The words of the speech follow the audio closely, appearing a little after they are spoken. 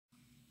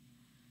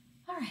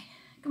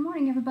Good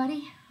morning,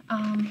 everybody.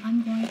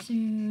 I'm going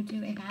to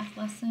do a math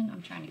lesson.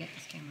 I'm trying to get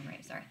this camera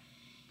right, sorry.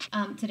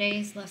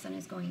 Today's lesson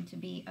is going to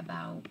be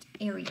about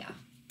area.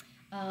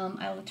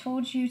 I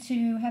told you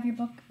to have your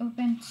book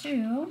open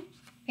to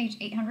page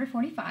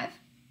 845,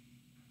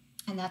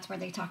 and that's where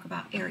they talk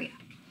about area.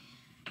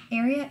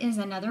 Area is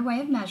another way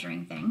of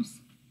measuring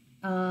things.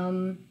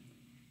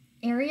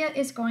 Area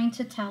is going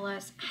to tell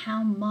us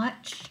how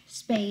much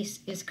space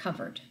is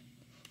covered,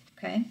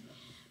 okay?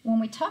 When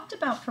we talked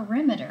about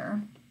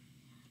perimeter,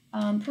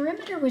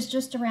 perimeter was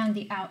just around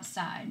the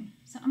outside.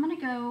 So I'm going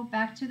to go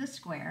back to the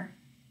square.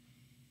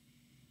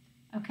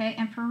 Okay,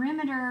 and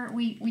perimeter,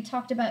 we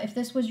talked about if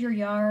this was your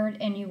yard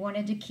and you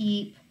wanted to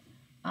keep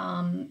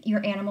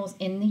your animals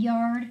in the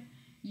yard,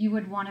 you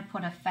would want to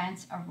put a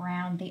fence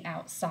around the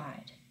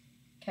outside.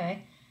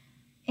 Okay,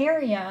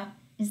 area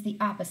is the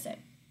opposite.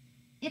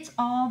 It's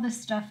all the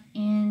stuff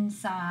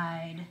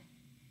inside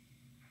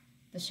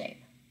the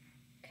shape.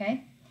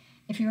 Okay.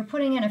 If you were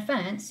putting in a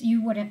fence,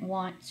 you wouldn't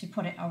want to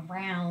put it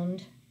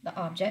around the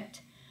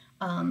object.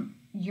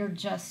 You're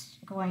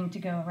just going to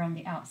go around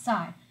the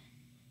outside.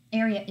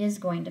 Area is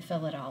going to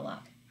fill it all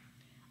up.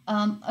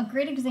 A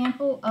great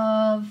example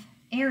of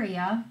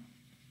area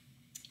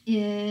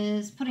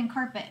is putting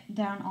carpet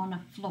down on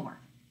a floor.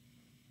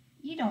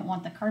 You don't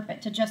want the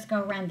carpet to just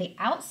go around the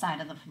outside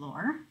of the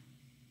floor,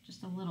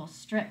 just a little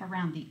strip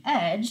around the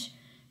edge.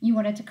 You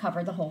want it to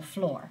cover the whole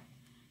floor.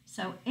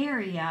 So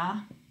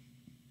area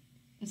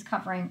is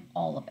covering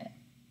all of it.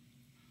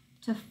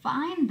 To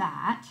find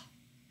that,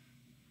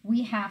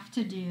 we have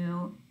to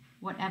do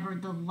whatever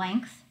the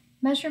length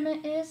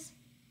measurement is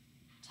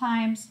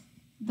times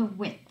the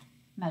width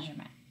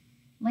measurement.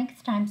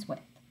 Length times width,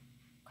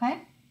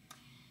 okay?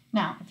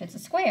 Now, if it's a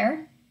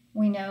square,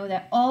 we know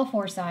that all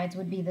four sides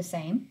would be the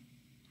same.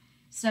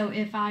 So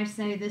if I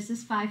say this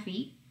is 5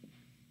 feet,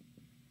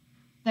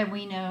 then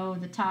we know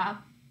the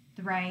top,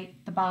 the right,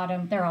 the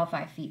bottom, they're all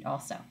 5 feet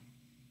also.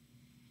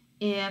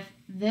 If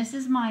this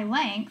is my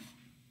length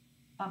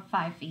of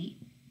 5 feet,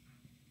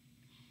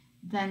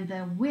 then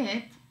the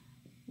width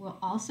will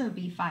also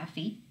be 5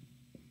 feet.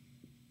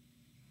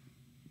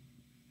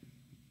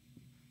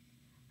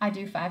 I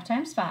do 5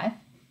 times 5,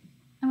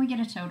 and we get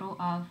a total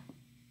of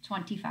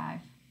 25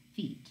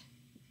 feet.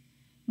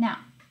 Now,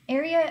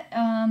 area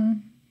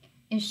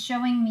is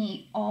showing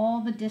me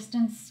all the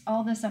distance,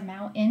 all this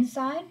amount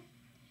inside,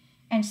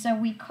 and so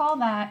we call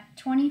that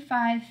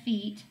 25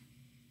 feet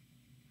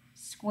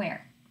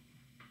square.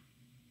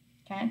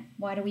 Okay,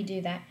 why do we do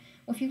that?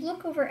 Well, if you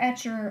look over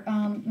at your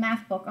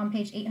math book on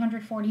page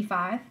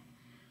 845,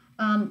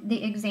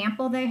 the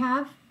example they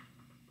have,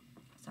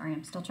 sorry,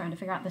 I'm still trying to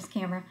figure out this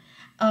camera,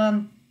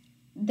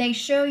 they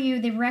show you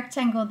the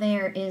rectangle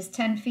there is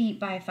 10 feet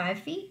by 5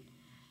 feet,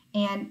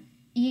 and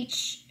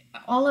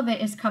all of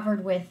it is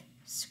covered with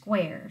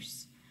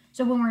squares.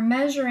 So when we're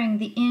measuring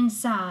the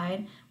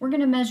inside, we're going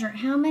to measure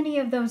how many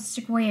of those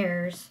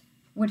squares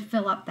would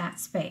fill up that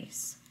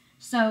space.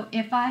 So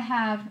if I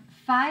have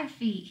 5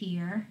 feet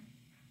here,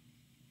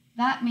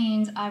 that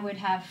means I would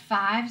have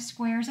 5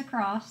 squares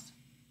across,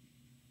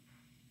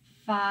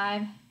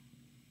 5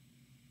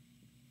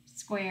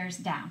 squares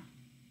down.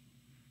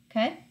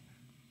 Okay?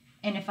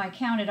 And if I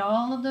counted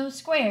all of those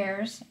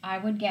squares, I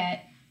would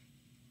get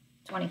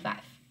 25.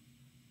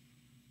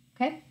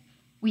 Okay?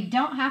 We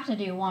don't have to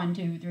do 1,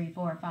 2, 3,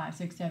 4, 5,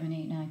 6, 7,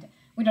 8, 9, 10.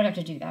 We don't have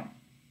to do that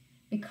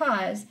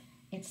because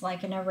it's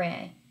like an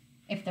array.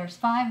 If there's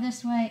 5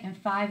 this way and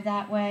 5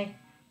 that way,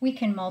 we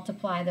can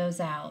multiply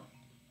those out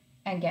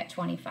and get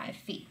 25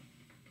 feet.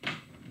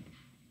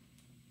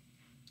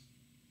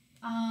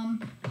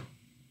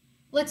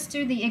 Let's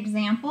do the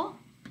example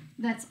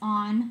that's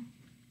on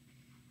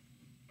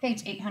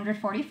page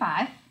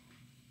 845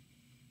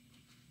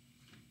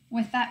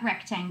 with that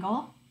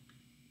rectangle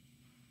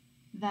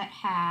that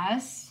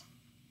has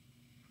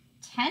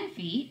 10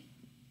 feet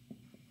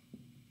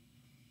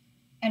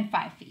and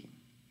 5 feet.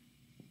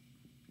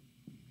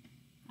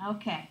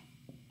 Okay,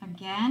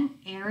 again,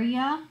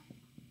 area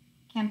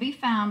can be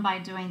found by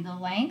doing the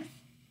length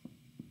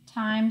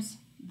times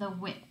the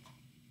width.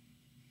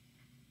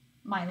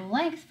 My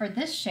length for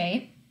this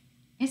shape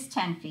is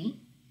 10 feet.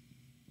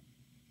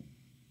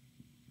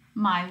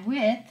 My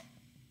width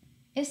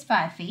is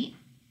 5 feet.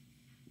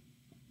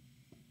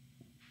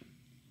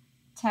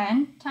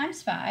 10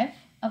 times 5,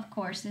 of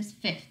course, is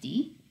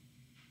 50.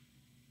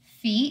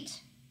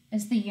 Feet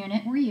is the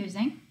unit we're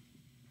using.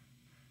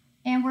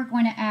 And we're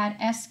going to add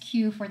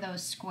SQ for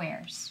those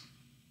squares.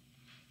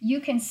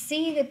 You can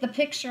see that the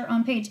picture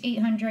on page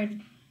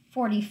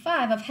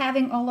 845 of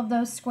having all of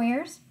those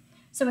squares.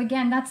 So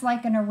again, that's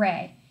like an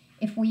array.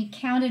 If we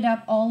counted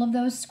up all of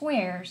those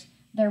squares,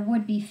 there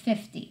would be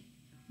 50.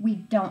 We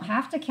don't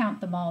have to count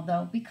them all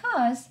though,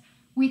 because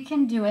we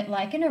can do it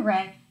like an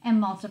array and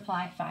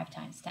multiply 5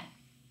 times 10.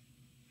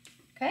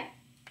 Okay?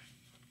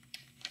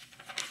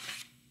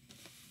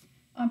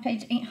 On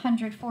page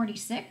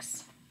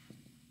 846,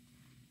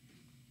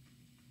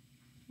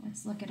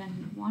 let's look at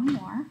one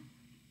more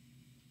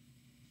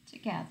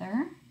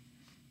together.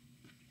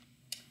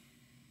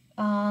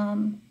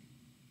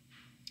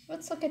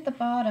 Let's look at the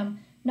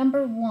bottom.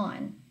 Number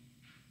 1.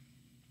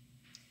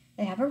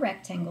 They have a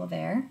rectangle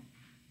there.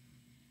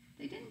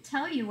 They didn't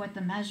tell you what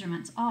the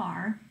measurements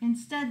are.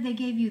 Instead, they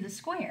gave you the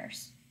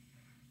squares.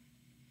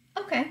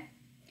 Okay.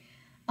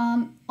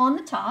 On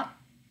the top,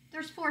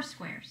 there's 4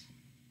 squares.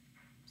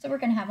 So we're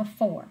going to have a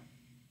 4.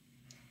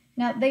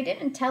 Now, they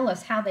didn't tell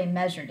us how they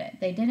measured it.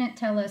 They didn't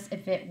tell us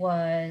if it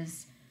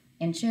was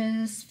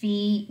inches,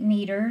 feet,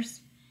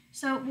 meters.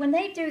 So when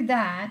they do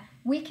that,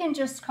 we can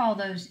just call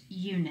those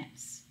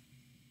units.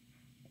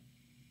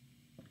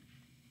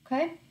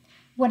 Okay?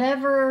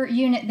 Whatever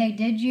unit they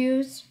did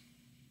use,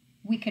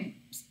 we could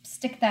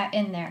stick that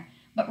in there.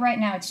 But right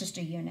now, it's just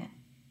a unit.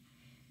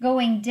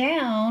 Going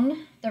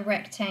down the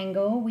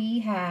rectangle, we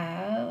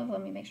have,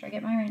 let me make sure I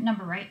get my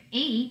number right,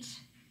 8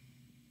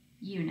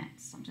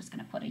 units. I'm just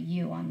going to put a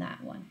U on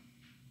that one.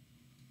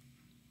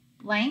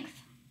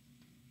 Length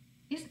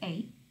is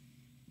 8.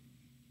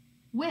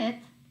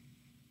 Width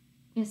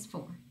is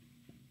 4.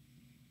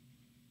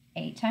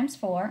 8 times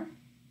 4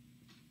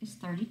 is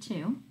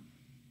 32.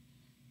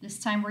 This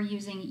time we're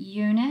using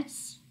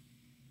units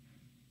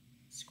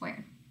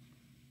squared.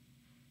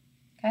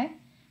 Okay?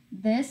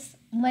 This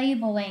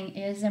labeling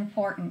is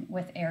important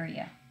with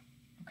area.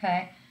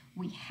 Okay?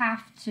 We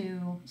have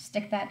to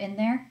stick that in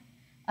there.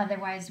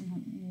 Otherwise,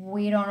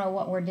 we don't know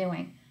what we're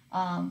doing.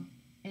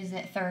 Is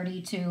it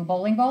 32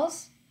 bowling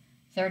balls?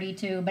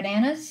 32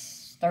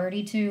 bananas?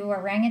 32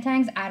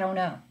 orangutans? I don't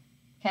know.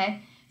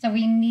 Okay? So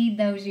we need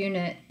those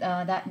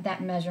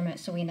that measurement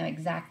so we know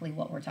exactly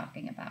what we're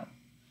talking about.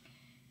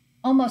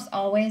 Almost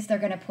always they're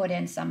going to put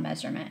in some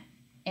measurement.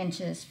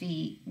 Inches,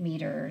 feet,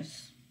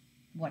 meters,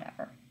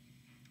 whatever.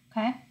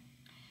 Okay?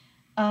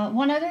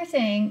 One other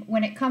thing,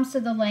 when it comes to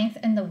the length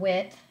and the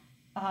width,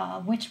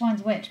 which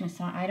one's which, Miss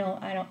Dawn? I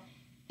don't,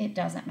 it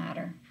doesn't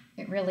matter.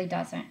 It really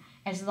doesn't.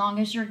 As long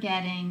as you're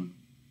getting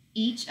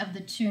each of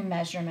the 2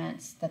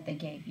 measurements that they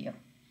gave you.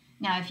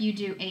 Now, if you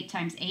do 8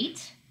 times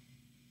 8,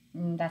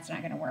 that's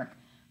not going to work.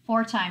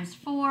 4 times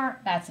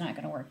 4, that's not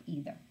going to work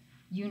either.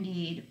 You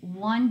need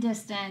one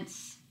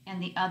distance and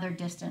the other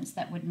distance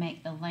that would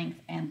make the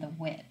length and the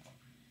width.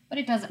 But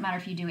it doesn't matter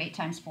if you do 8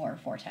 times 4 or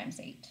 4 times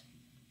 8.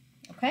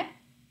 Okay?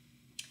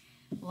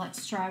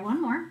 Let's try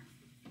one more.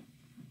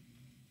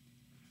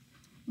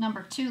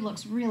 Number 2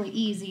 looks really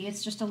easy.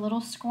 It's just a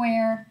little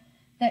square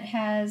that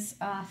has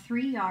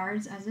 3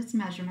 yards as its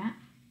measurement.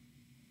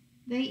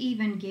 They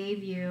even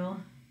gave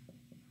you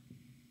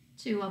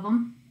 2 of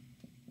them.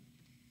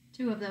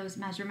 2 of those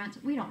measurements.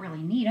 We don't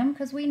really need them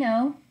because we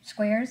know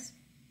squares,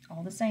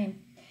 all the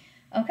same.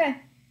 Okay,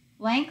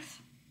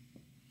 length,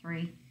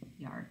 3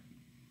 yards.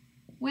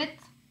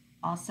 Width,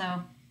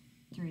 also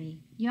 3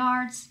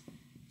 yards.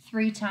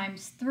 3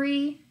 times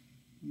 3,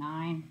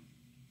 9.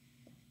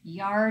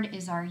 Yard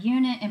is our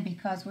unit, and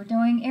because we're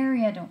doing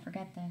area, don't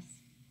forget this,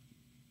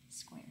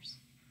 squares.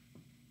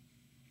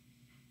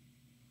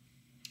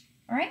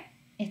 All right,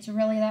 it's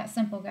really that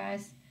simple,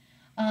 guys.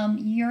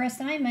 Your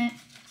assignment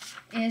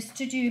is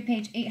to do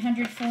page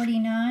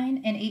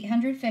 849 and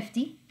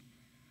 850.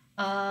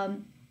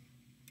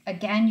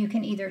 Again, you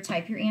can either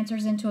type your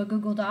answers into a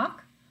Google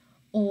Doc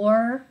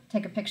or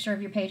take a picture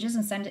of your pages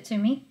and send it to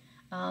me.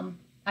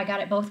 I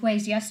got it both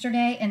ways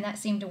yesterday, and that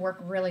seemed to work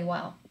really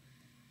well.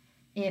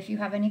 If you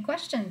have any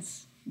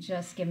questions,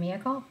 just give me a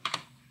call.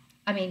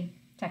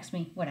 Text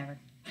me, whatever.